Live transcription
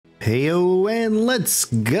Heyo, and let's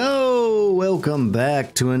go! Welcome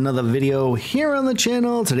back to another video here on the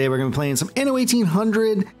channel. Today we're going to be playing some Anno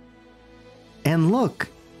 1800. And look,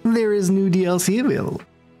 there is new DLC available.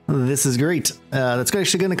 This is great. That's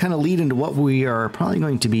actually going to kind of lead into what we are probably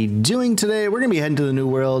going to be doing today. We're going to be heading to the New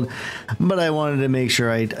World, but I wanted to make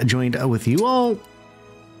sure I joined with you all.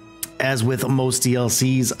 As with most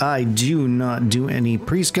DLCs, I do not do any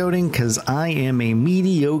pre-scouting because I am a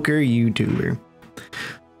mediocre YouTuber.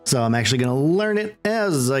 So I'm actually going to learn it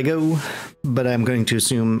as I go, but I'm going to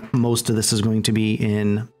assume most of this is going to be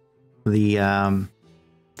in the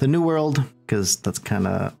New World because that's kind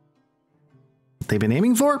of what they've been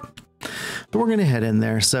aiming for. But we're going to head in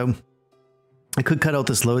there. So I could cut out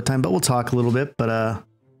this load time, but we'll talk a little bit. But if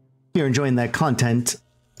you're enjoying that content,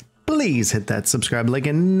 please hit that subscribe, like,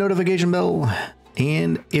 and notification bell.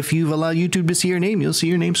 And if you've allowed YouTube to see your name, you'll see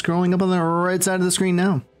your name scrolling up on the right side of the screen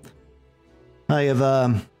now.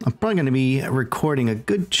 I'm probably going to be recording a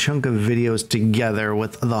good chunk of videos together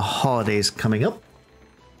with the holidays coming up.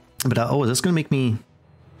 But oh, is this going to make me...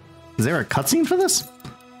 Is there a cutscene for this?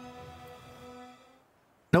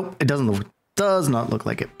 Nope, it does not look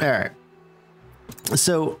like it. All right.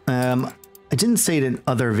 So, I didn't say it in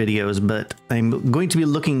other videos, but I'm going to be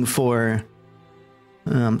looking for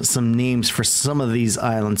some names for some of these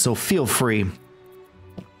islands, so feel free.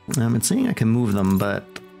 It's saying I can move them, but...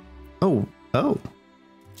 Oh.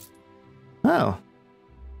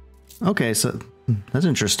 Okay, so that's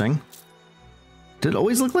interesting. Did it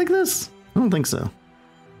always look like this? I don't think so.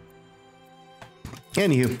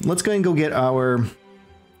 Anywho, let's go ahead and go get our... I'm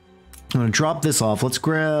going to drop this off. Let's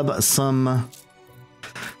grab some...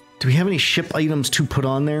 Do we have any ship items to put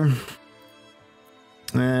on there?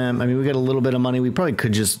 I mean, we got a little bit of money. We probably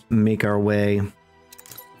could just make our way.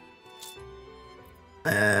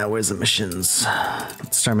 Where's the missions?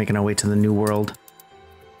 Let's start making our way to the New World.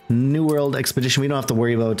 New World expedition. We don't have to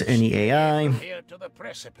worry about any AI.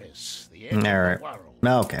 Alright.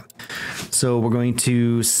 Okay. So we're going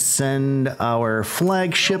to send our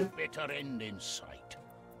flagship. We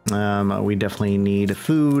definitely need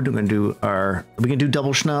food. We're gonna do we can do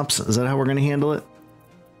double schnapps. Is that how we're gonna handle it?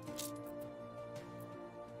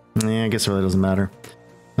 Yeah, I guess it really doesn't matter.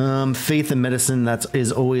 Faith and medicine, that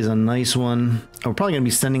is always a nice one. We're probably going to be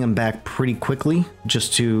sending them back pretty quickly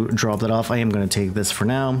just to drop that off. I am going to take this for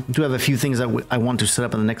now. I do have a few things that I want to set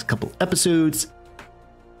up in the next couple episodes,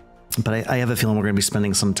 but I have a feeling we're going to be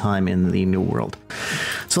spending some time in the New World.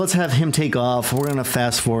 So let's have him take off. We're going to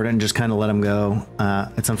fast forward and just kind of let him go.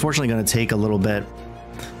 It's unfortunately going to take a little bit.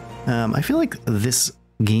 I feel like this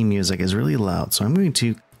game music is really loud, so I'm going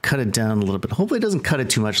to cut it down a little bit. Hopefully it doesn't cut it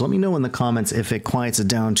too much. Let me know in the comments if it quiets it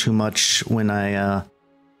down too much when I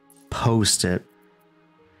post it.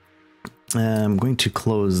 I'm going to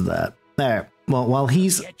close that. There. Well, while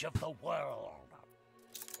he's...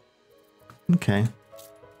 Okay.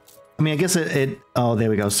 I mean, I guess oh, there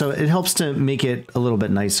we go. So it helps to make it a little bit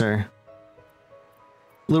nicer.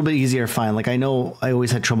 A little bit easier to find. Like, I know I always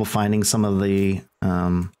had trouble finding some of the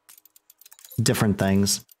different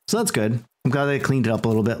things. So that's good. I'm glad they cleaned it up a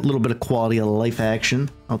little bit of quality of life action.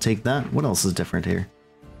 I'll take that. What else is different here?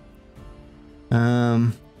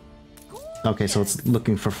 Okay, so it's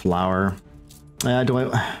looking for flour. I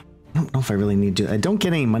don't know if I really need to. I don't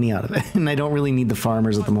get any money out of it, and I don't really need the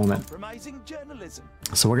farmers at the moment.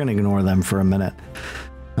 So we're gonna ignore them for a minute.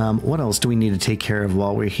 What else do we need to take care of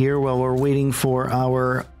while we're here? While we're waiting for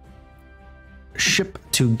our ship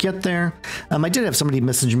to get there. I did have somebody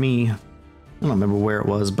message me. I don't remember where it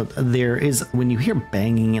was, but there is, when you hear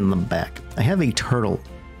banging in the back, I have a turtle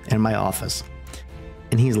in my office,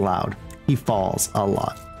 and he's loud. He falls a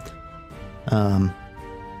lot.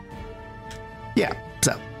 Yeah,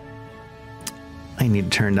 so I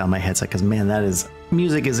need to turn down my headset because, man,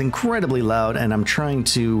 music is incredibly loud, and I'm trying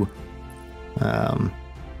to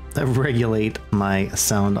regulate my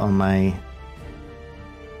sound on my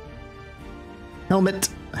helmet.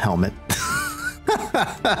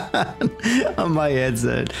 On my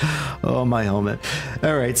headset. Oh, my helmet.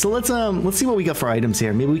 All right, so let's see what we got for items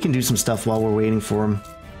here. Maybe we can do some stuff while we're waiting for him.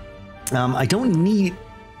 I don't need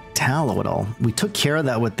tallow at all. We took care of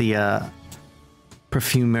that with the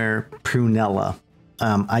perfumer prunella.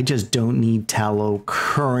 I just don't need tallow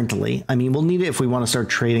currently. I mean, we'll need it if we want to start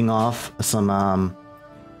trading off some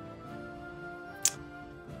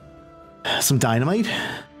dynamite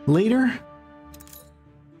later.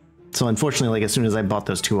 So unfortunately, like, as soon as I bought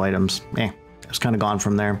those two items, I was kind of gone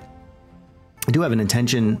from there. I do have an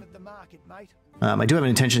intention. I do have an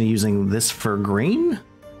intention of using this for grain,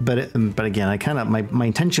 but again, my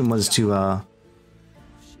intention was to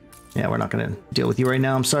Yeah, we're not going to deal with you right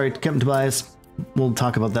now. I'm sorry, Captain Tobias. we'll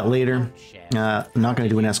talk about that later. I'm not going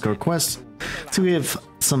to do an escort quest. So we have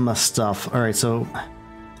some stuff. All right, so,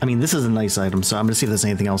 I mean, this is a nice item, so I'm going to see if there's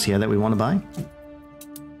anything else here that we want to buy.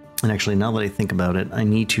 And actually, now that I think about it, I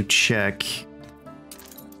need to check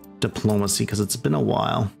diplomacy, because it's been a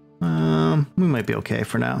while. We might be okay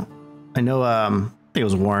for now. I know, I think it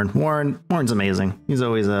was Warren. Warren's amazing. He's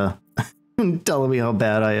always telling me how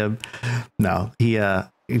bad I am. No, he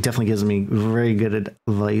definitely gives me very good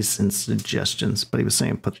advice and suggestions. But he was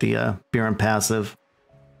saying put the beer on passive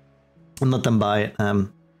and let them buy it.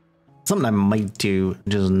 Something I might do,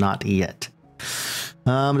 just not yet.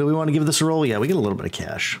 Do we want to give this a roll? Yeah, we get a little bit of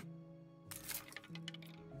cash.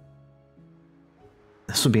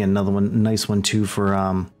 This would be another one, nice one too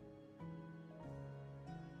for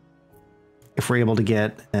if we're able to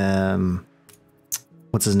get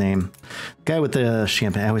what's his name? Guy with the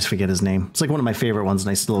champagne. I always forget his name. It's like one of my favorite ones,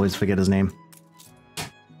 and I still always forget his name.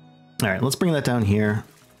 All right, let's bring that down here.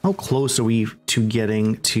 How close are we to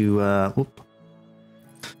getting to?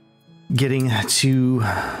 Getting to.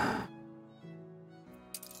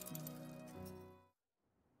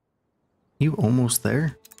 You almost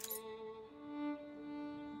there?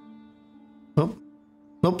 Oh,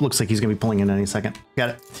 nope. Looks like he's gonna be pulling in any second. Got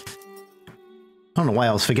it. I don't know why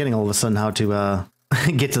I was forgetting all of a sudden how to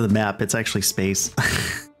get to the map. It's actually space.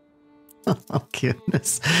 Oh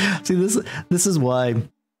goodness. See, this is why,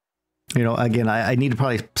 you know, again, I need to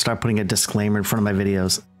probably start putting a disclaimer in front of my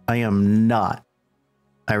videos. I am not,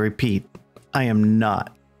 I repeat, I am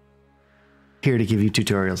not here to give you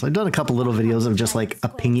tutorials. I've done a couple little videos of just like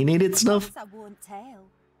opinionated stuff.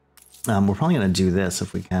 We're probably gonna do this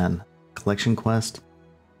if we can. Collection quest.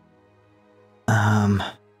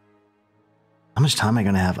 How much time am I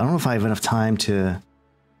gonna have? I don't know if I have enough time to.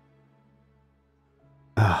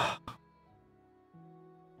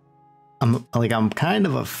 I'm kind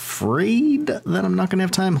of afraid that I'm not gonna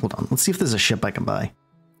have time. Hold on, let's see if there's a ship I can buy.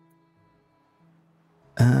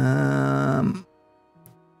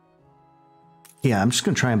 Yeah, I'm just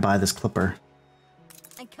gonna try and buy this clipper.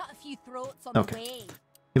 And cut a few throats on Okay. the way.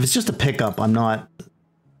 If it's just a pickup, I'm not.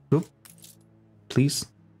 Oop. Please,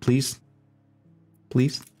 please,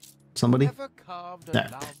 please, somebody. There.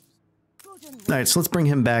 All right, so let's bring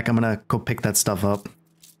him back. I'm gonna go pick that stuff up.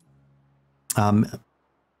 Oh,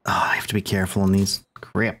 I have to be careful on these.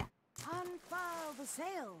 Crap.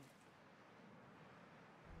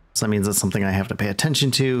 So that means that's something I have to pay attention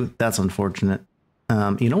to. That's unfortunate.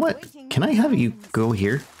 You know what? Can I have you go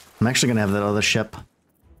here? I'm actually gonna have that other ship.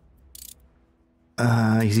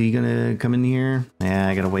 Is he gonna come in here? Yeah,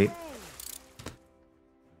 I gotta wait.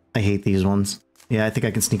 I hate these ones. Yeah, I think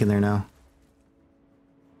I can sneak in there now.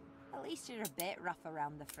 At least you're a bit rough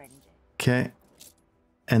around the fringes. Okay.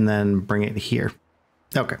 And then bring it here.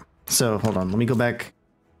 Okay. So hold on. Let me go back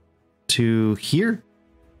to here.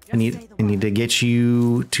 I need to get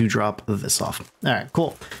you to drop this off. All right,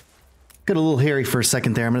 cool. Got a little hairy for a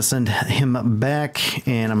second there. I'm going to send him back,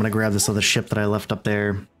 and I'm going to grab this other ship that I left up there.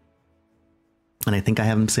 And I think I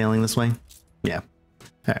have him sailing this way. Yeah.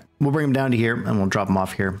 All right. We'll bring him down to here, and we'll drop him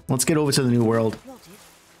off here. Let's get over to the new world.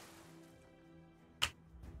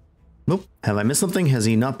 Nope. Have I missed something? Has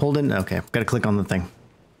he not pulled in? Okay. Got to click on the thing.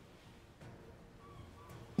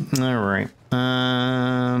 All right.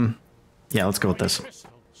 Yeah, let's go with this.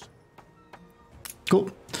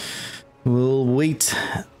 Cool. We'll wait.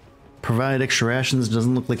 Provide extra rations.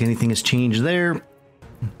 Doesn't look like anything has changed there.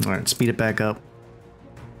 All right, speed it back up.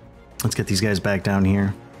 Let's get these guys back down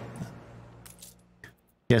here.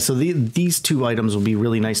 Yeah, so these two items will be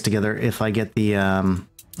really nice together if I get the...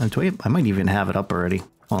 I might even have it up already.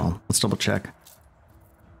 Hold on, let's double check.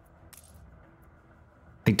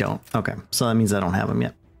 I don't. Okay, so that means I don't have them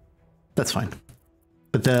yet. That's fine.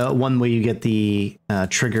 But the one way you get the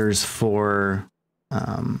triggers for...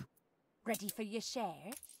 Ready for your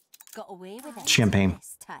share? Got away with it champagne.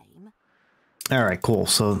 this time. All right, cool.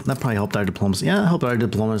 So that probably helped our diplomacy. Yeah, helped our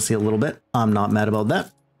diplomacy a little bit. I'm not mad about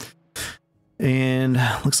that. And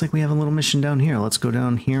looks like we have a little mission down here. Let's go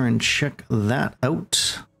down here and check that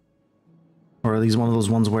out. Or are these one of those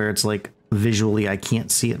ones where it's like visually I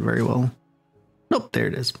can't see it very well? Nope, there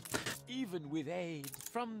it is. Even with aid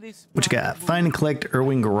from this What you got? Find and collect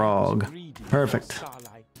Erwin Grog. Perfect.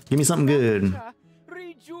 Give me something good.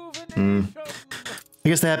 I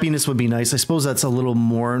guess the happiness would be nice. I suppose that's a little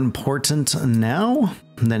more important now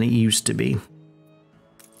than it used to be.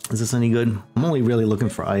 Is this any good? I'm only really looking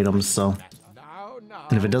for items, so...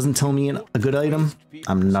 And if it doesn't tell me a good item,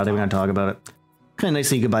 I'm not even going to talk about it. Kind of nice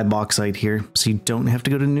that you could buy bauxite here, so you don't have to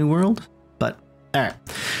go to New World. But, alright.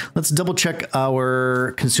 Let's double check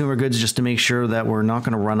our consumer goods just to make sure that we're not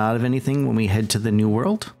going to run out of anything when we head to the New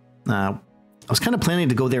World. I was kind of planning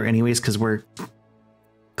to go there anyways because we're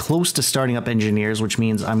close to starting up engineers, which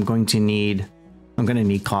means I'm going to need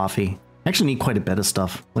coffee. I actually need quite a bit of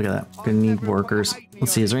stuff. Look at that. I'm gonna need workers.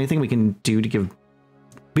 Let's see, is there anything we can do to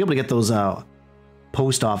be able to get those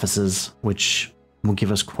post offices, which will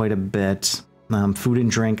give us quite a bit. Food and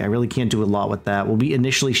drink, I really can't do a lot with that. We'll be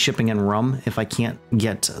initially shipping in rum if I can't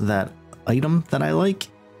get that item that I like.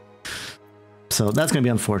 So that's gonna be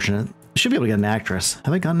unfortunate. I should be able to get an actress.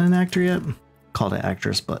 Have I gotten an actor yet? Called an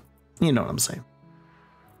actress, but you know what I'm saying.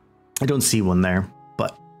 I don't see one there,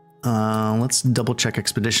 but let's double check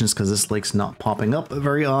expeditions because this lake's not popping up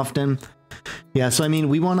very often. Yeah, so I mean,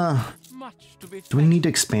 we want to... Do we need to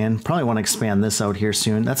expand? Probably want to expand this out here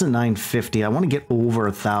soon. That's a 950. I want to get over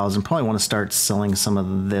 1,000. Probably want to start selling some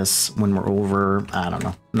of this when we're over, I don't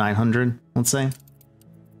know, 900, let's say.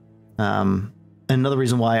 Another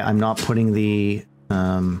reason why I'm not putting the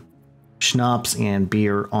schnapps and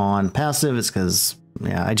beer on passive is because,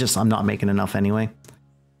 yeah, I'm not making enough anyway.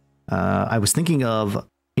 I was thinking of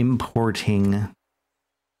importing...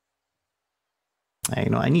 You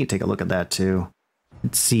know, I need to take a look at that too.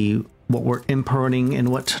 Let's see what we're importing and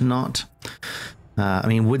what not. I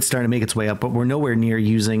mean, wood's starting to make its way up, but we're nowhere near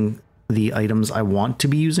using the items I want to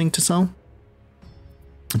be using to sell.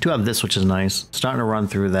 I do have this, which is nice. Starting to run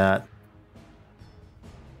through that.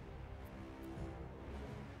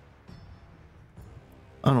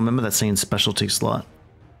 I don't remember that saying specialty slot.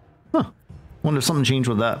 Huh. Wonder if something changed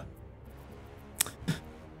with that.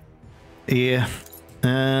 Yeah.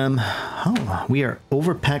 Oh, we are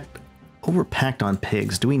overpacked on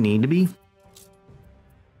pigs. Do we need to be?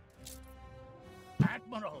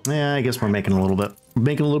 Yeah, I guess we're making a little bit. We're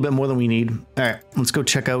making a little bit more than we need. All right, let's go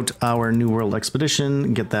check out our New World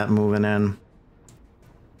expedition. Get that moving in.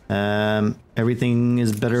 Everything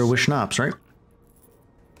is better with schnapps, right?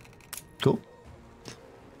 Cool.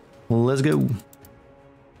 Well, let's go.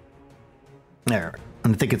 There.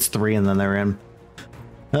 I think it's 3 and then they're in.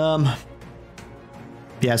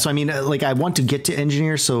 Yeah, so I mean, like, I want to get to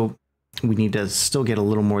engineer, so we need to still get a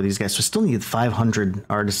little more of these guys. So I still need 500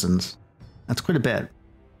 artisans. That's quite a bit,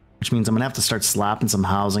 which means I'm gonna have to start slapping some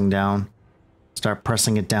housing down, start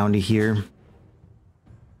pressing it down to here.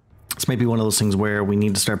 This might be one of those things where we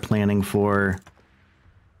need to start planning for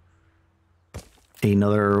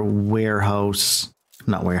another warehouse,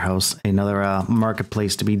 not warehouse, another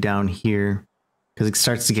marketplace to be down here, because it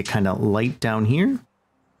starts to get kind of light down here.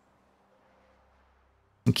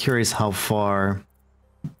 I'm curious how far.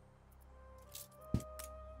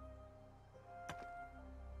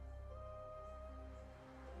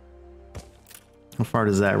 How far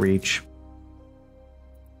does that reach?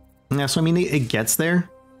 Yeah, so I mean, it gets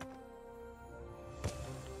there.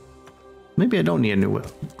 Maybe I don't need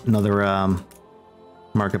another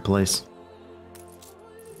marketplace.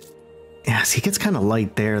 Yeah, see, it gets kind of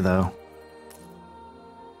light there, though.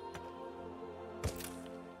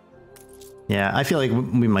 Yeah, I feel like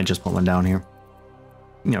we might just put one down here.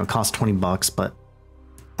 You know, it costs 20 bucks, but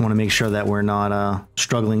I want to make sure that we're not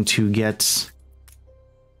struggling to get...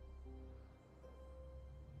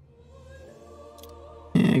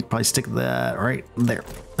 Yeah, you could probably stick that right there.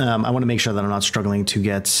 I want to make sure that I'm not struggling to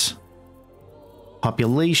get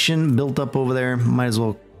population built up over there. Might as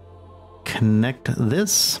well connect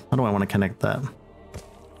this. How do I want to connect that?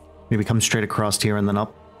 Maybe come straight across here and then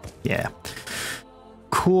up. Yeah.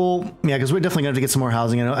 Cool. Yeah, because we're definitely going to have to get some more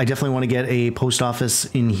housing. I definitely want to get a post office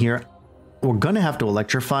in here. We're going to have to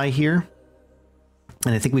electrify here.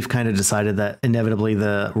 And I think we've kind of decided that inevitably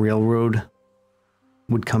the railroad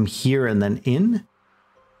would come here and then in.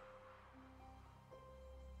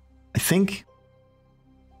 I think.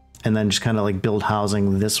 And then just kind of like build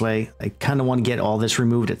housing this way. I kind of want to get all this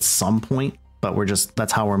removed at some point, but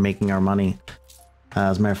that's how we're making our money.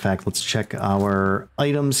 As a matter of fact, let's check our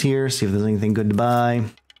items here, see if there's anything good to buy.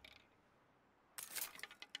 I'm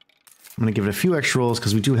going to give it a few extra rolls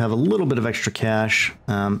because we do have a little bit of extra cash.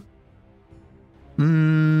 You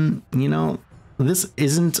know, this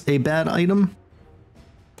isn't a bad item.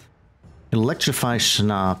 Electrify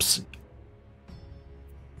schnapps.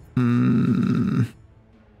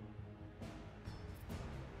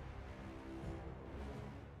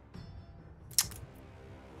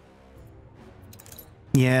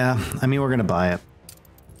 Yeah, I mean, we're going to buy it.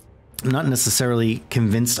 I'm not necessarily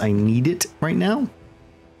convinced I need it right now.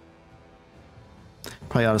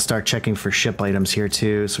 Probably ought to start checking for ship items here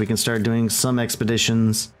too, so we can start doing some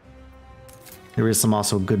expeditions. There is some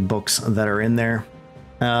also good books that are in there.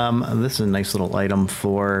 This is a nice little item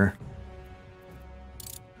for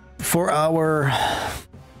our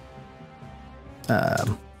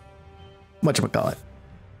whatchamacallit.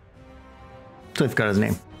 So I forgot his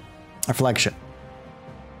name. our flagship.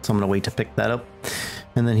 So I'm going to wait to pick that up.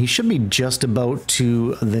 And then he should be just about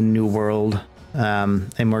to the New World.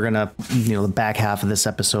 And we're going to, you know, the back half of this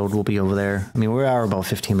episode will be over there. I mean, we are about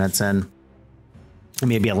 15 minutes in.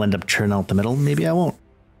 Maybe I'll end up churning out the middle. Maybe I won't.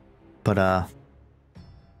 But,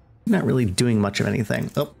 not really doing much of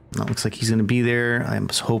anything. Oh, that looks like he's going to be there. I'm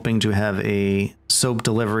hoping to have a soap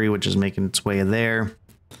delivery, which is making its way there.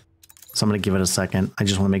 So I'm going to give it a second. I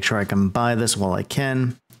just want to make sure I can buy this while I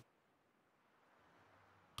can.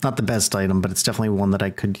 Not the best item, but it's definitely one that I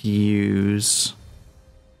could use.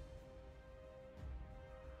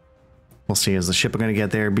 We'll see. Is the ship going to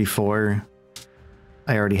get there before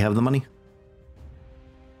I already have the money?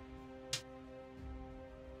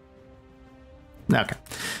 Okay.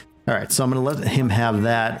 All right. So I'm going to let him have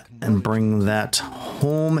that and bring that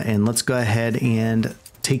home. And let's go ahead and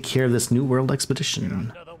take care of this New World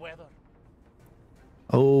expedition.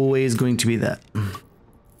 Always going to be that.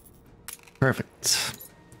 Perfect.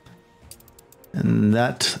 And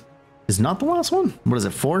that is not the last one. What is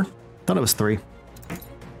it, 4? Thought it was 3.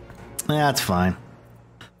 That's fine.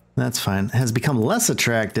 That's fine. It has become less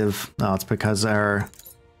attractive. Oh, it's because our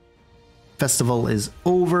festival is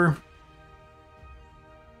over.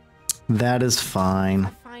 That is fine. I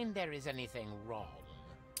find there is anything wrong.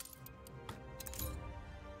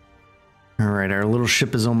 All right, our little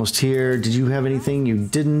ship is almost here. Did you have anything? You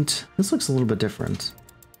didn't. This looks a little bit different.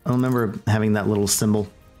 I don't remember having that little symbol.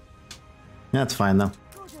 That's fine though.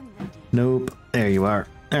 Nope. There you are.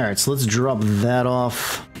 All right, so let's drop that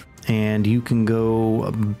off and you can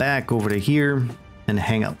go back over to here and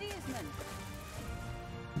hang out.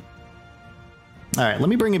 All right, let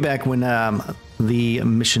me bring you back when the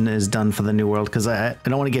mission is done for the New World, because I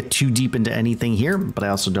don't want to get too deep into anything here, but I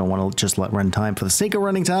also don't want to just let run time for the sake of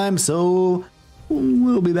running time, so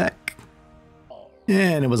we'll be back.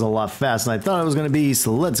 And it was a lot faster than I thought it was going to be,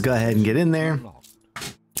 so let's go ahead and get in there.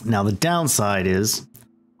 Now the downside is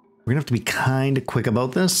we're going to have to be kind of quick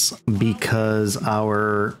about this because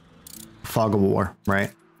our fog of war,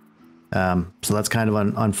 right? So that's kind of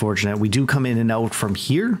unfortunate. We do come in and out from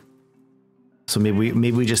here. So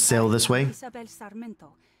maybe we just sail this way.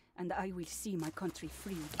 And I will see my country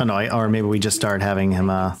free. Oh no, or maybe we just start having him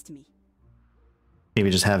maybe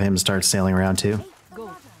just have him start sailing around too.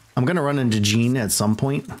 I'm gonna run into Gene at some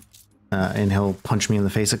point, and he'll punch me in the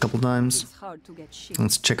face a couple times.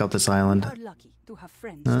 Let's check out this island.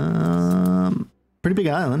 Pretty big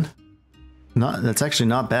island. That's actually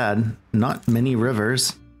not bad. Not many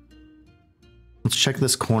rivers. Let's check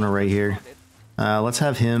this corner right here. Let's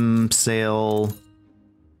have him sail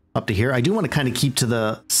up to here. I do want to kind of keep to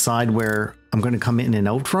the side where I'm going to come in and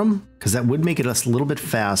out from, because that would make it a little bit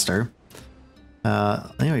faster.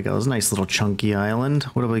 There we go. It's a nice little chunky island.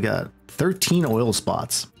 What have we got? 13 oil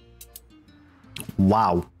spots.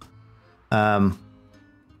 Wow. Not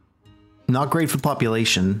great for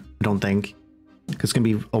population, I don't think. It's going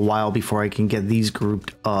to be a while before I can get these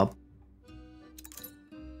grouped up.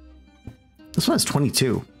 This one has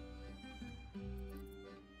 22.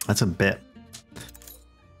 That's a bit.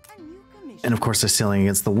 And of course they're sailing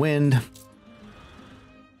against the wind.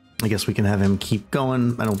 I guess we can have him keep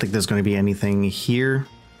going. I don't think there's going to be anything here.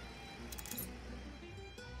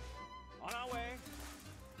 On our way.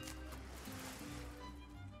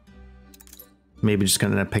 Maybe just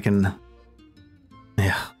going to end up picking,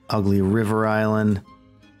 yeah, ugly river island.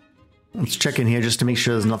 Let's check in here just to make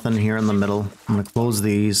sure there's nothing here in the middle. I'm going to close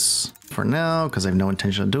these for now because I have no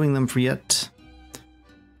intention of doing them for yet.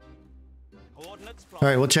 All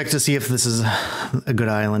right, we'll check to see if this is a good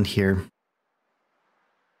island here.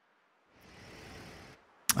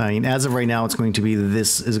 I mean, as of right now, it's going to be,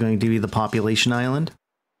 this is going to be the population island.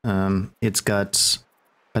 It's got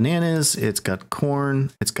bananas, it's got corn,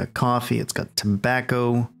 it's got coffee, it's got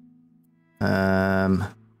tobacco.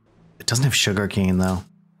 It doesn't have sugar cane though.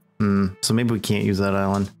 So maybe we can't use that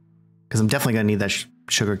island because I'm definitely gonna need that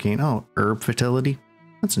sugar cane. Oh, herb fertility.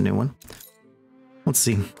 That's a new one. Let's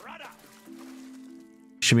see.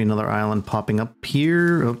 Should be another island popping up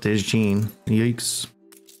here. Oh, there's Gene. Yikes.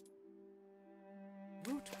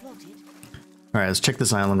 Alright, let's check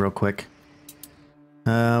this island real quick.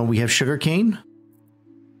 We have sugarcane,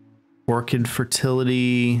 orchid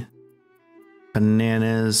fertility,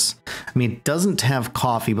 bananas. I mean, it doesn't have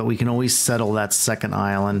coffee, but we can always settle that second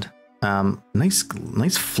island.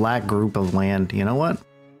 Nice flat group of land. You know what?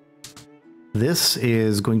 This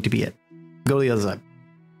is going to be it. Go to the other side.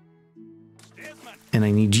 And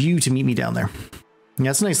I need you to meet me down there.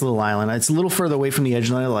 Yeah, it's a nice little island. It's a little further away from the edge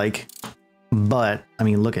than I like. But, I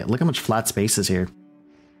mean, look how much flat space is here.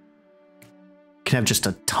 Can have just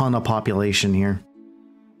a ton of population here.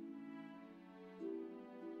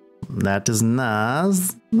 That is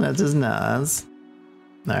nice. That is nice.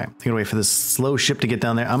 All right, I'm gonna wait for this slow ship to get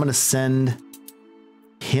down there. I'm gonna send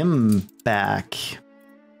him back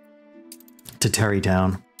to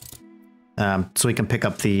Terrytown, so he can pick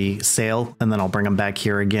up the sail, and then I'll bring him back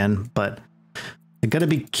here again. But I gotta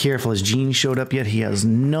be careful. Has Gene showed up yet? He has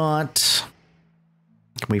not.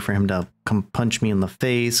 Wait for him to come punch me in the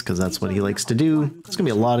face, because that's what he likes to do. There's gonna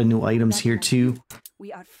be a lot of new items here too.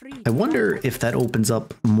 I wonder if that opens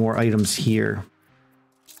up more items here.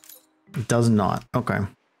 It does not. Okay.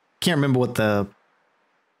 Can't remember what the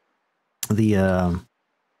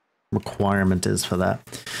requirement is for that.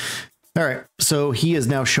 All right. So he is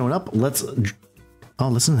now showing up. Let's. Oh,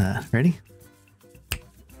 listen to that. Ready?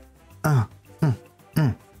 Go.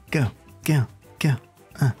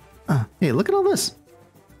 Hey, look at all this. I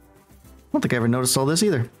don't think I ever noticed all this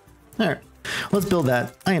either. All right. Let's build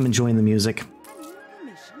that. I am enjoying the music.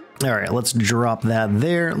 All right. Let's drop that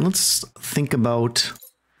there. Let's think about.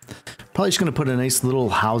 Probably just going to put a nice little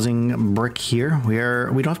housing brick here. We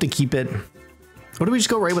don't have to keep it. What do we just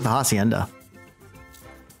go right with the hacienda?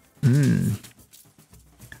 I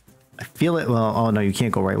feel it. Well, oh no, you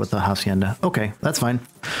can't go right with the hacienda. Okay, that's fine.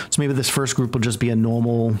 So maybe this first group will just be a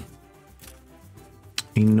normal.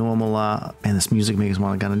 Man, this music makes me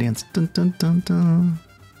want to gotta dance. Dun, dun, dun, dun.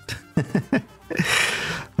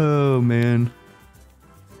 Oh man.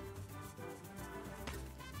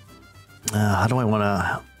 How do I want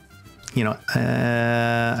to? You know,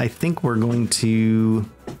 I think we're going to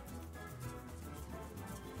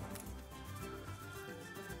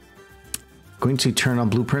turn on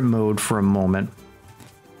blueprint mode for a moment,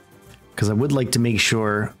 because I would like to make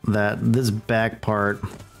sure that this back part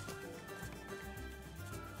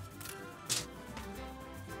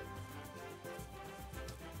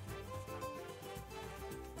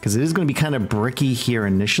because it is going to be kind of bricky here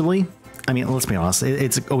initially. I mean, let's be honest,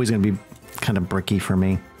 it's always going to be kind of bricky for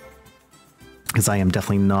me. Because I am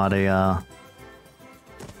definitely not a, I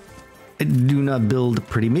do not build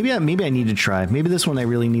pretty. Maybe I need to try. Maybe this one I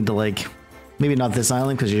really need to like, maybe not this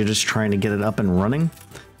island because you're just trying to get it up and running.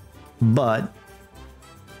 But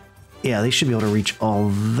yeah, they should be able to reach all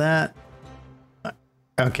that.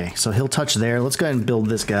 Okay, so he'll touch there. Let's go ahead and build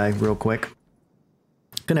this guy real quick.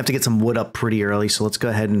 Gonna have to get some wood up pretty early, so let's go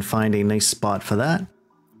ahead and find a nice spot for that.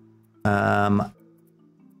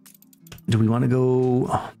 Do we want to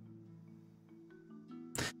go?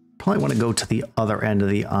 Probably want to go to the other end of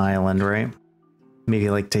the island, right?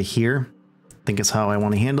 Maybe like to here. I think is how I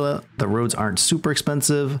want to handle it. The roads aren't super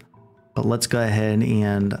expensive, but let's go ahead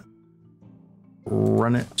and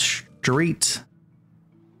run it straight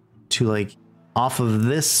to like off of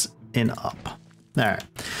this and up. All right.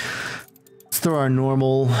 Let's throw our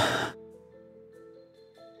normal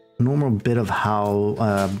bit of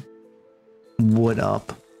how wood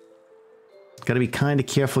up. Got to be kind of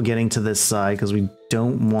careful getting to this side because we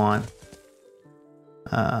don't want.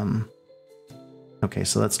 Okay,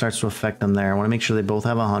 so that starts to affect them there. I want to make sure they both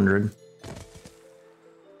have 100.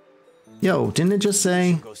 Yo, didn't it just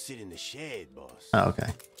say? Go sit in the shade, boss. Oh,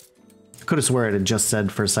 okay. I could have swore it had just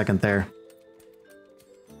said for a second there.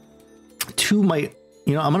 2 might.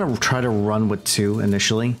 You know, I'm gonna try to run with 2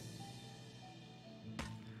 initially.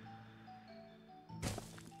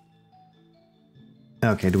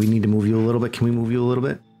 Okay, do we need to move you a little bit? Can we move you a little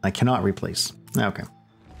bit? I cannot replace. Okay.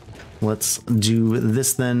 Let's do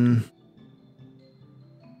this then.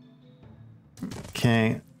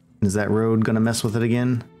 Okay. Is that road gonna mess with it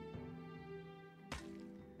again?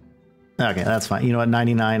 Okay, that's fine. You know what,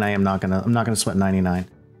 99, I'm not gonna sweat 99.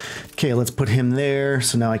 Okay, let's put him there.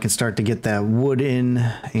 So now I can start to get that wood in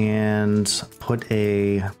and put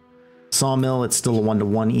a sawmill. It's still a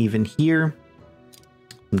 1-to-1 even here.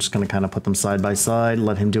 I'm just going to kind of put them side by side,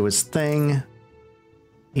 let him do his thing.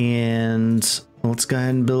 And let's go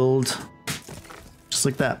ahead and build just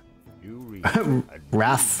like that.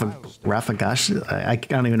 Rafagash. I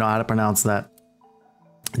don't even know how to pronounce that.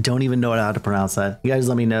 Don't even know how to pronounce that. You guys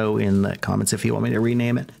let me know in the comments if you want me to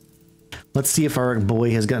rename it. Let's see if our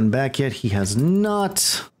boy has gotten back yet. He has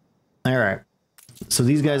not. All right. So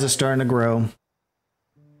these guys are starting to grow.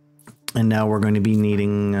 And now we're going to be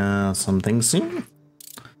needing something soon.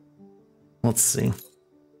 Let's see.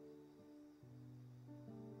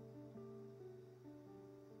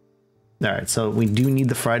 All right, so we do need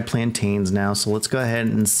the fried plantains now. So let's go ahead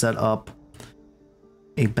and set up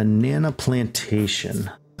a banana plantation.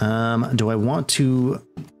 Do I want to?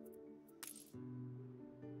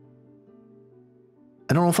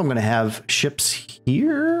 I don't know if I'm going to have ships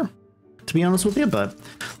here, to be honest with you, but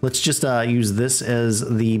let's just use this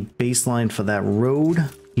as the baseline for that road.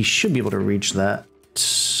 He should be able to reach that.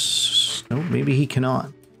 No, maybe he cannot.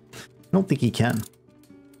 don't think he can.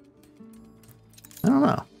 I don't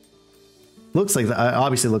know. Looks like that.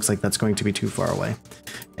 Obviously looks like that's going to be too far away.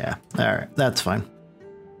 Yeah. All right. That's fine.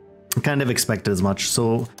 I kind of expected as much.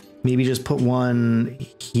 So maybe just put one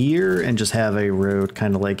here and just have a road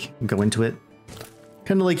kind of like go into it.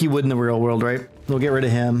 Kind of like you would in the real world, right? We'll get rid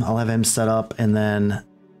of him. I'll have him set up and then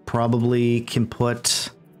probably can put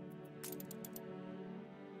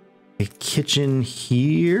a kitchen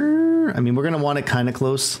here. I mean, we're going to want it kind of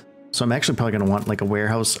close. So I'm actually probably going to want like a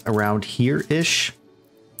warehouse around here-ish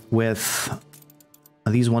with,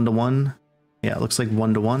 are these 1-to-1? Yeah, it looks like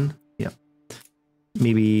 1-to-1. Yep.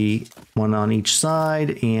 Maybe one on each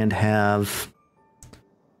side and have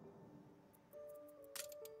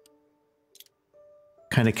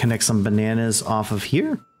kind of connect some bananas off of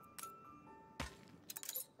here.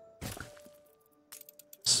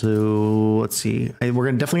 So let's see.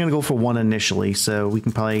 We're definitely gonna go for one initially, so we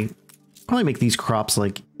can probably make these crops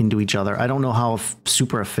like into each other. I don't know how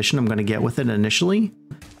super efficient I'm gonna get with it initially,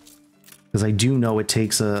 because I do know it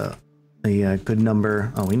takes a good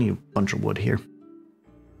number. Oh, we need a bunch of wood here.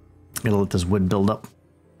 Gotta let this wood build up.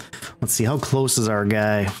 Let's see, how close is our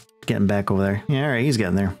guy getting back over there? Yeah, all right, he's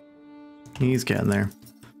getting there. He's getting there.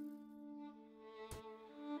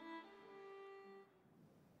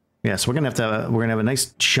 Yeah, so we're gonna have a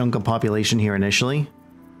nice chunk of population here initially.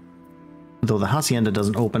 Though the hacienda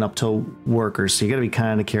doesn't open up to workers, so you gotta be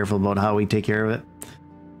kind of careful about how we take care of it.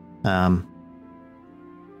 I'm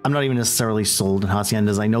not even necessarily sold in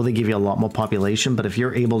haciendas. I know they give you a lot more population, but if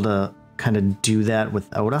you're able to kind of do that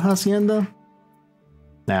without a hacienda,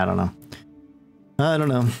 I don't know. I don't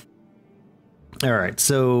know. All right,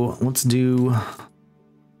 so let's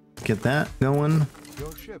get that going.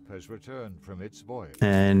 Your ship has returned from its voyage.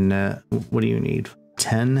 And what do you need?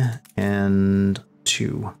 10 and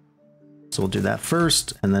 2. So we'll do that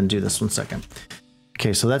first and then do this one second.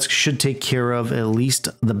 Okay, so that should take care of at least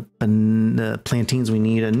the plantains we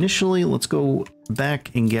need initially. Let's go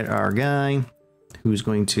back and get our guy who's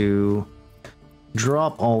going to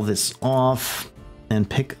drop all this off and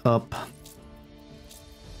pick up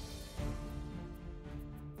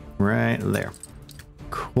right there.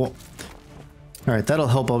 Cool. All right, that'll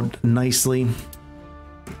help out nicely.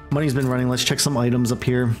 Money's been running. Let's check some items up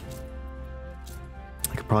here.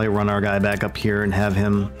 I could probably run our guy back up here and have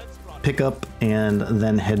him pick up and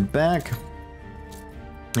then head back.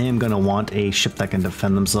 I am going to want a ship that can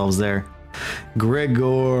defend themselves there.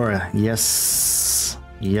 Gregor, yes.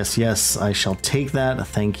 Yes, yes, I shall take that.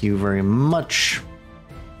 Thank you very much.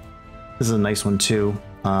 This is a nice one too.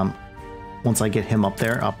 Once I get him up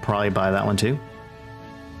there, I'll probably buy that one too.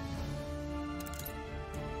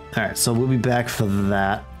 All right, so we'll be back for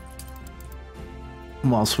that.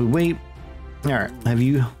 Whilst we wait. All right, have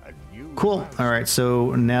you? Cool. All right,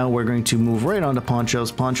 so now we're going to move right on to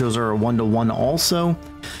ponchos. Ponchos are a 1-to-1 also.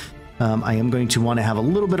 I am going to want to have a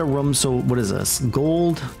little bit of room. So what is this?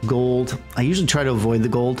 Gold, gold. I usually try to avoid the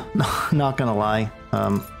gold. Not gonna lie.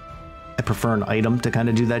 I prefer an item to kind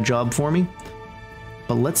of do that job for me.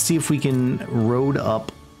 But let's see if we can road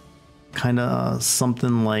up kind of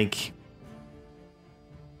something like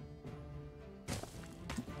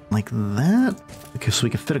that. Okay, so we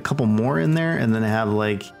can fit a couple more in there and then have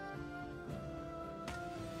like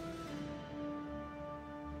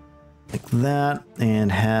that and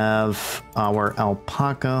have our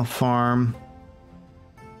alpaca farm.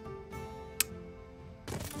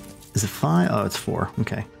 Is it 5? Oh, it's 4.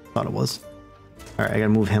 Okay, thought it was. All right, I gotta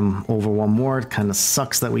move him over one more. It kind of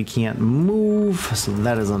sucks that we can't move, so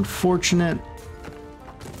that is unfortunate.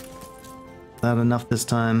 Not enough this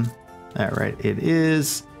time. All right, it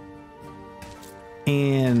is.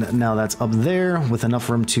 And now that's up there with enough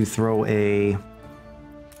room to throw a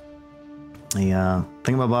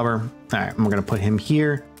thingamabobber. All right, I'm gonna put him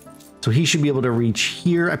here. So he should be able to reach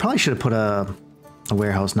here. I probably should have put a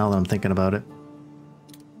warehouse now that I'm thinking about it.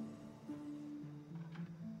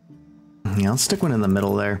 Yeah, I'll stick one in the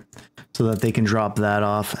middle there so that they can drop that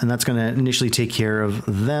off. And that's gonna initially take care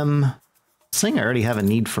of them. Saying I already have a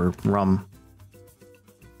need for rum.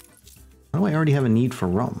 Why do I already have a need for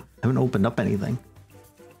rum? I haven't opened up anything.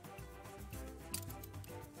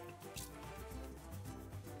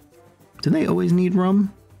 Do they always need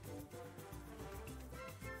rum?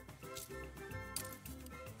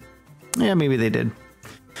 Yeah, maybe they did.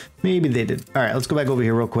 Maybe they did. All right, let's go back over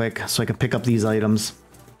here real quick so I can pick up these items.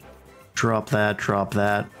 Drop that, drop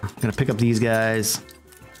that. I'm gonna pick up these guys.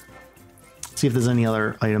 See if there's any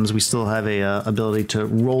other items. We still have a ability to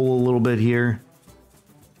roll a little bit here.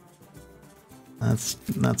 That's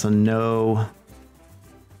a no.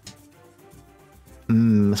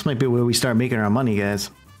 This might be where we start making our money,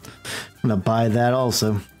 guys. I'm gonna buy that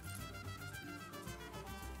also.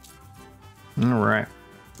 All right.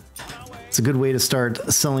 It's a good way to start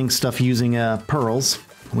selling stuff using pearls.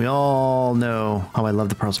 We all know how I love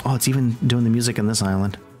the pearls. Oh, it's even doing the music on this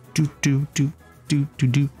island. Do do do do do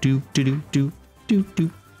do do do do do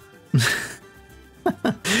do.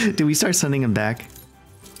 Did we start sending them back?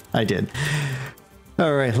 I did.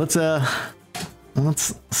 All right,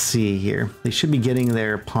 let's see here. They should be getting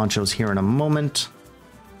their ponchos here in a moment.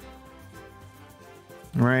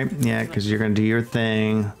 Right? Yeah, because you're gonna do your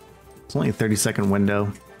thing. It's only a 30-second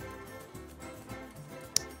window.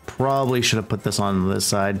 Probably should have put this on this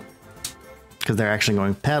side because they're actually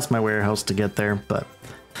going past my warehouse to get there, but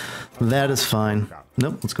that is fine.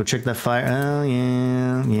 Nope, let's go check that fire. Oh,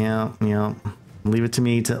 yeah. Leave it to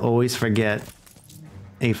me to always forget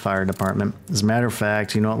a fire department. As a matter of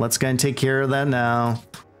fact, you know what? Let's go and take care of that now.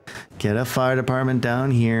 Get a fire department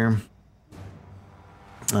down here.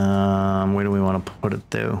 Where do we want to put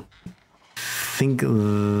it though? I think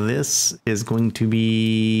this is going to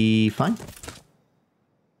be fine.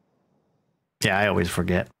 Yeah, I always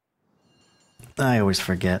forget.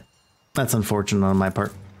 That's unfortunate on my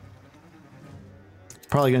part.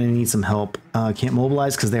 Probably going to need some help. Can't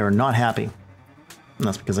mobilize because they are not happy. And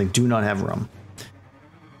that's because I do not have room.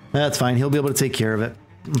 That's fine. He'll be able to take care of it.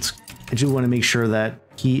 I do want to make sure that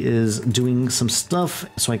he is doing some stuff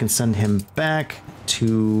so I can send him back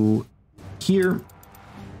to here.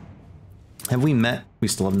 Have we met? We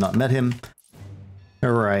still have not met him.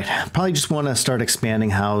 All right. Probably just want to start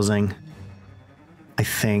expanding housing. I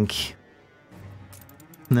think.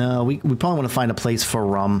 No, we probably want to find a place for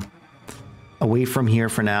rum away from here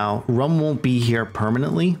for now. Rum won't be here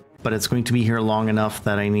permanently, but it's going to be here long enough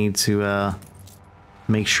that I need to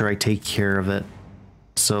make sure I take care of it.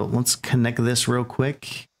 So let's connect this real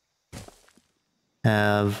quick.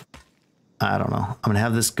 I don't know. I'm going to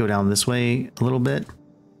have this go down this way a little bit.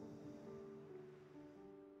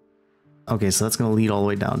 Okay, so that's going to lead all the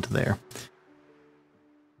way down to there.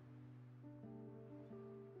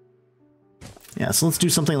 Yeah, so let's do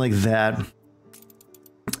something like that.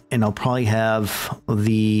 And I'll probably have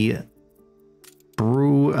the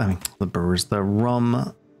the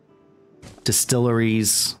rum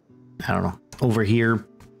distilleries, I don't know, over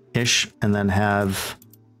here-ish, and then have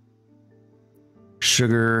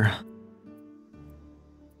sugar.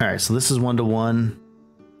 All right, so this is 1-to-1.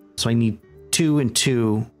 So I need 2 and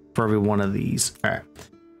 2 for every one of these. All right.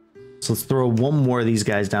 So let's throw one more of these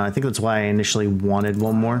guys down. I think that's why I initially wanted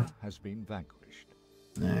one more. Has been vanquished.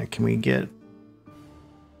 Can we get...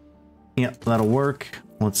 Yep, that'll work.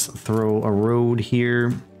 Let's throw a road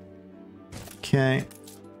here. Okay.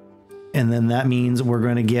 And then that means we're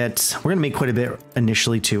going to make quite a bit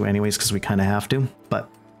initially too anyways, because we kind of have to. But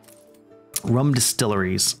rum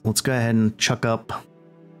distilleries. Let's go ahead and chuck up.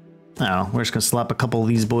 I don't know. We're just going to slap a couple of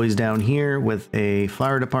these boys down here with a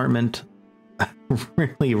fire department.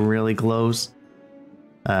 Really, really close.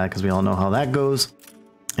 Because we all know how that goes.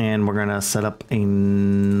 And we're going to set up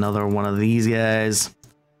another one of these guys.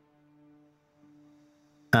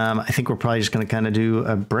 I think we're probably just going to kind of do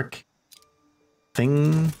a brick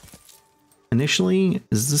thing initially.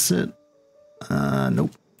 Is this it?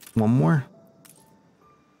 Nope. One more.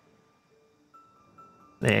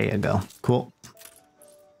 There you go. Cool.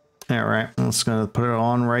 All right. I'm just going to put it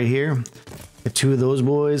on right here. Get 2 of those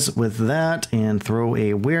boys with that and throw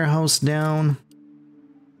a warehouse down.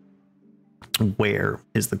 Where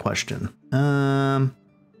is the question?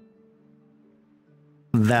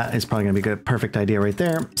 That is probably going to be a good, perfect idea right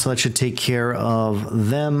there. So that should take care of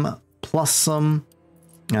them plus some.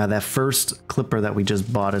 That first clipper that we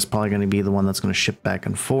just bought is probably going to be the one that's going to ship back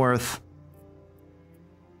and forth.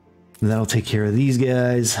 That'll take care of these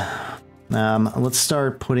guys. Let's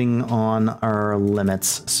start putting on our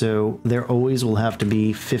limits. So there always will have to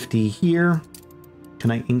be 50 here.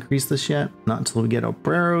 Can I increase this yet? Not until we get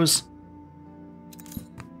obreros.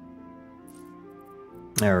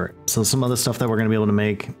 All right, so some other stuff that we're going to be able to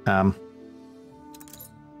make. It's kind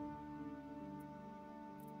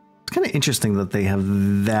of interesting that they have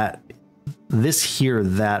this here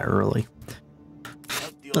that early.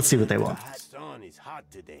 Let's see what they want.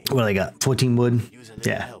 What do they got? 14 wood?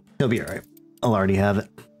 Yeah, he'll be all right. I'll already have it.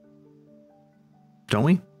 Don't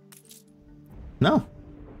we? No.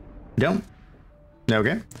 Don't.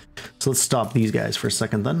 Okay. So let's stop these guys for a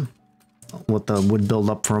second then. Let the wood build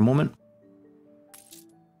up for a moment.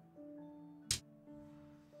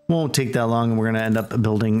 Won't take that long, and we're going to end up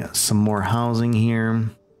building some more housing here.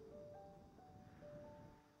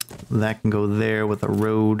 That can go there with a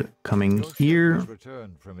road coming here.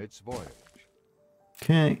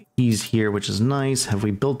 Okay, he's here, which is nice. Have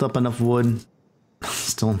we built up enough wood?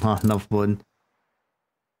 Still not enough wood.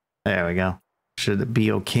 There we go. Should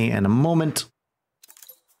be okay in a moment.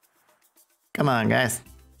 Come on, guys.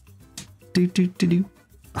 Do do do do.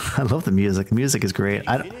 I love the music. The music is great.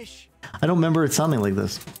 I don't remember it sounding like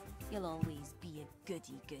this. You'll always be a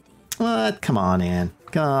goody. What? Come on, Anne.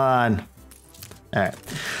 Come on. All right.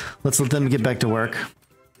 Let's let them get back to work.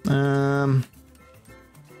 I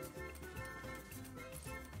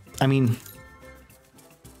mean,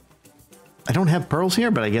 I don't have pearls here,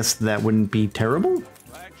 but I guess that wouldn't be terrible.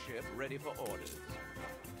 Flagship ready for orders.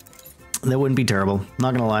 That wouldn't be terrible.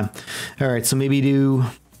 Not gonna lie. All right, so maybe do.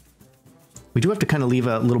 We do have to kind of leave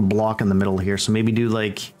a little block in the middle here, so maybe do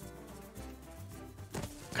like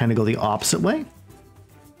kind of go the opposite way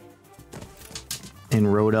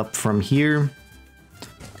and road up from here,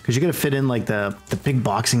 because you got to fit in like the big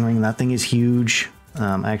boxing ring. That thing is huge.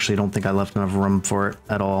 I actually don't think I left enough room for it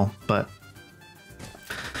at all, but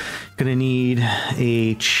gonna need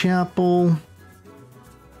a chapel.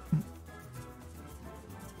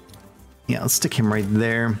 Yeah, let's stick him right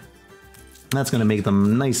there. That's gonna make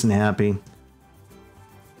them nice and happy.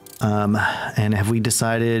 And have we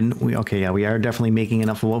decided okay, yeah, we are definitely making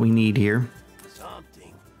enough of what we need here.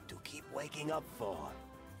 Something to keep waking up for.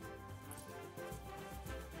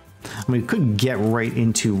 I mean, we could get right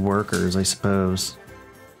into workers, I suppose.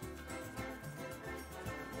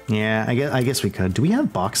 Yeah, I guess we could. Do we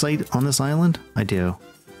have bauxite on this island? I do.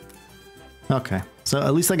 Okay, so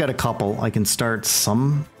at least I got a couple. I can start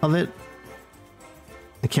some of it.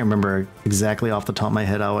 I can't remember exactly off the top of my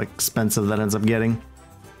head how expensive that ends up getting.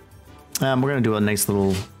 We're gonna do a nice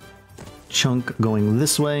little chunk going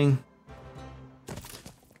this way.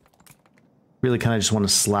 Really kind of just want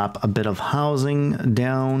to slap a bit of housing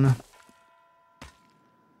down.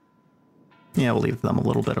 Yeah, we'll leave them a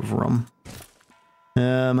little bit of room.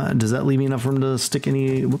 Does that leave me enough room to stick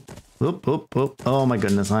any... Whoop, whoop, whoop. Oh my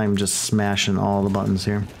goodness, I'm just smashing all the buttons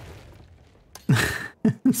here.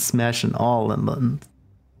 Smashing all the buttons.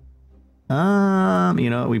 You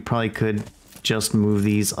know what, we probably could just move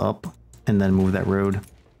these up and then move that road.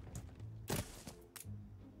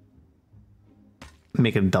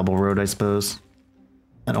 Make it a double road, I suppose.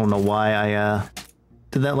 I don't know why I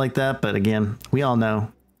did that like that, but again, we all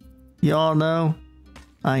know. Y'all know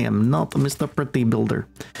I am not Mr. Pretty Builder.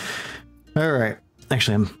 All right.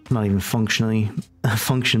 Actually, I'm not even functionally a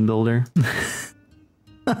function builder.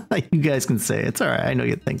 You guys can say it. It's all right. I know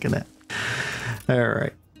you're thinking it. All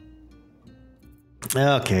right.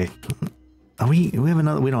 Okay. We have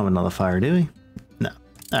another. We don't have another fire, do we? No.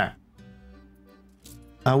 All right.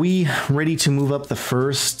 Are we ready to move up the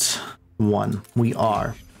first one? We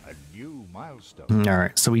are. A new milestone. All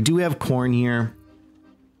right. So we do have corn here.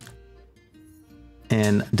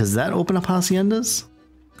 And does that open up haciendas?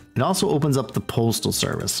 It also opens up the postal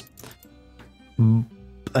service.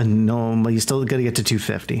 No, but you still got to get to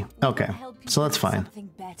 250. Okay, so that's fine.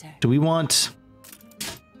 Do we want...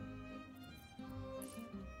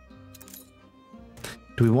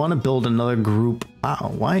 Do we want to build another group?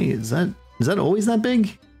 Wow, why is that always that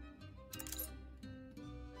big?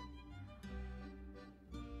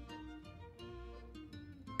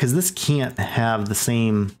 Because this can't have the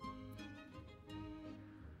same...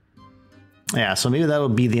 Yeah, so maybe that'll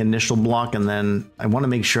be the initial block, and then I want to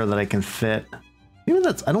make sure that I can fit... Maybe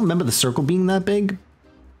that's... I don't remember the circle being that big,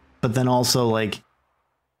 but then also, like,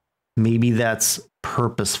 maybe that's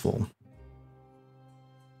purposeful.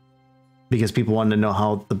 Because people wanted to know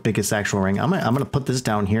how the biggest actual ring... I'm gonna put this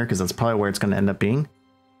down here, because that's probably where it's going to end up being.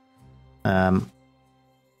 The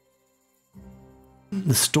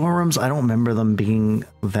storerooms, I don't remember them being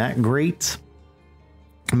that great.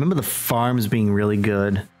 I remember the farms being really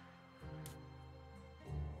good.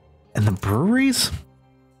 And the breweries?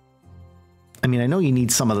 I mean, I know you need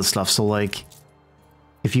some of the stuff, so like,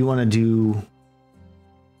 if you want to do,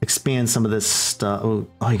 expand some of this stuff, oh,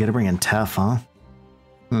 you gotta bring in Tef, huh?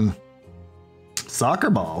 Soccer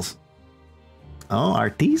balls. Oh,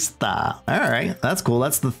 Artista. Alright, that's cool.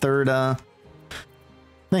 That's the third,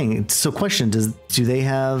 thing. So question, do they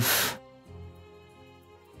have,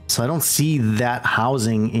 so I don't see that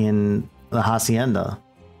housing in the hacienda.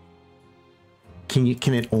 Can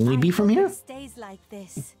it only be from here? Stays like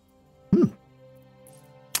this. It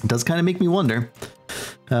does kind of make me wonder.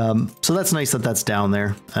 So that's nice that that's down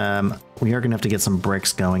there. We are gonna have to get some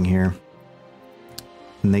bricks going here.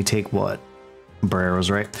 And they take what? Barrows,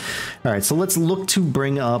 right? All right, so let's look to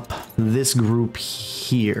bring up this group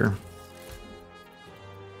here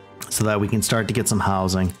so that we can start to get some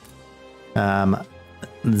housing.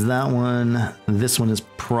 That one, this one is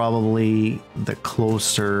probably the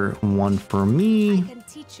closer one for me. I can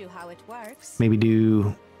teach you how it works. Maybe do,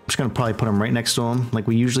 I'm just gonna probably put them right next to them like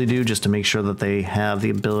we usually do, just to make sure that they have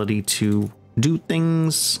the ability to do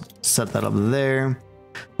things. Set that up there.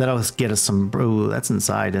 That'll get us some... Oh, that's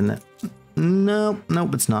inside, isn't it? Nope,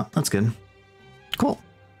 nope, it's not. That's good. Cool.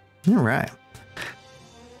 All right.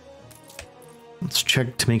 Let's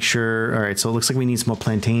check to make sure. All right, so it looks like we need some more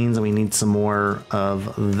plantains and we need some more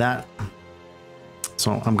of that.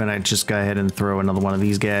 So I'm gonna just go ahead and throw another one of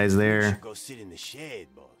these guys there. Go sit in the shed,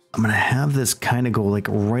 boss. I'm gonna have this kind of go like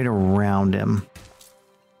right around him,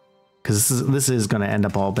 because this is gonna end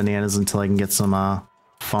up all bananas until I can get some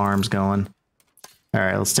farms going. All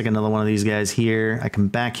right, let's stick another one of these guys here. I can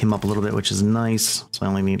back him up a little bit, which is nice. So I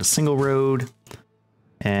only need a single road,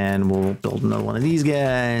 and we'll build another one of these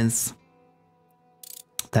guys.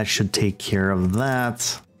 That should take care of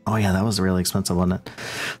that. Oh yeah, that was really expensive, wasn't it?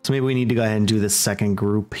 So maybe we need to go ahead and do this second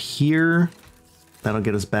group here. That'll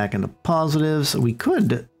get us back into positives. We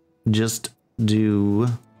could just do...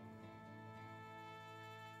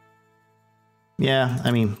 Yeah,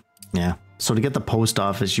 I mean, yeah. So to get the post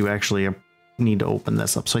office, you actually need to open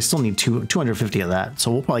this up. So I still need 250 of that. So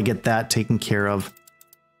we'll probably get that taken care of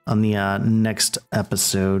on the next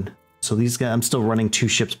episode. So these guys, I'm still running 2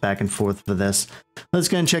 ships back and forth for this. Let's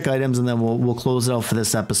go and check items, and then we'll close it out for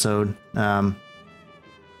this episode. Kind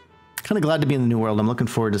of glad to be in the new world. I'm looking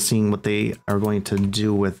forward to seeing what they are going to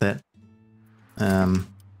do with it. I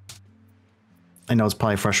know it's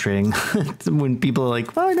probably frustrating when people are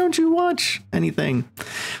like, why don't you watch anything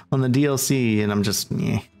on the DLC? And I'm just,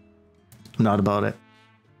 not about it.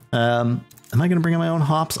 Am I going to bring in my own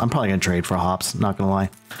hops? I'm probably going to trade for hops, not going to lie.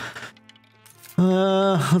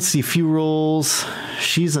 Let's see, few rolls.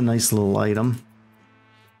 She's a nice little item.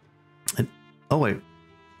 Oh, wait.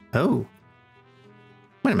 Oh.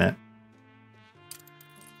 Wait a minute.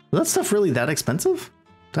 Was that stuff really that expensive?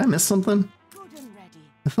 Did I miss something? Good and ready.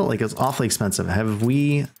 I felt like it was awfully expensive. Have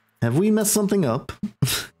we messed something up?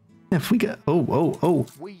 Have we got... Oh.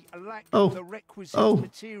 We lack Oh. the requisite Oh.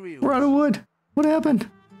 materials. We're out of wood. What happened?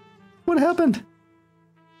 What happened?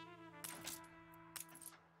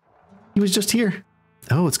 He was just here.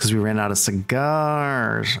 Oh, it's because we ran out of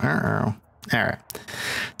cigars. Uh-oh. All right.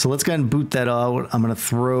 So let's go ahead and boot that out. I'm going to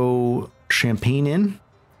throw champagne in.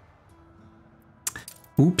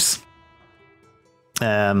 Oops.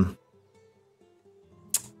 That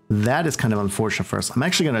is kind of unfortunate for us. I'm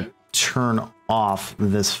actually going to turn off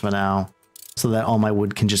this for now so that all my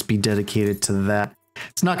wood can just be dedicated to that.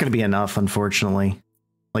 It's not going to be enough, unfortunately.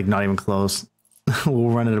 Like, not even close. We'll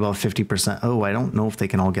run at about 50%. Oh, I don't know if they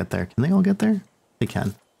can all get there. Can they all get there? They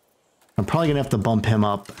can. I'm probably going to have to bump him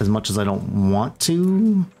up as much as I don't want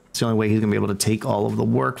to. It's the only way he's going to be able to take all of the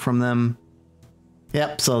work from them.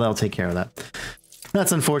 Yep, so they'll take care of that.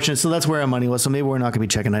 That's unfortunate. So that's where our money was. So maybe we're not going to be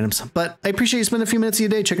checking items. But I appreciate you spending a few minutes of your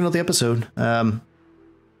day checking out the episode.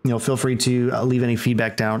 Feel free to leave any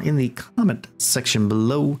feedback down in the comment section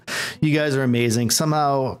below. You guys are amazing.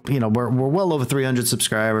 Somehow, we're well over 300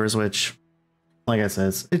 subscribers, which... Like I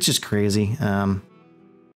said, it's just crazy. Coming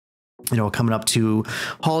up to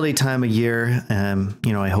holiday time of year.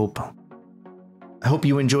 I hope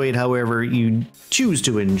you enjoy it however you choose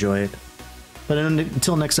to enjoy it. But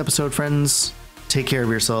until next episode, friends, take care of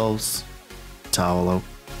yourselves. Towel out.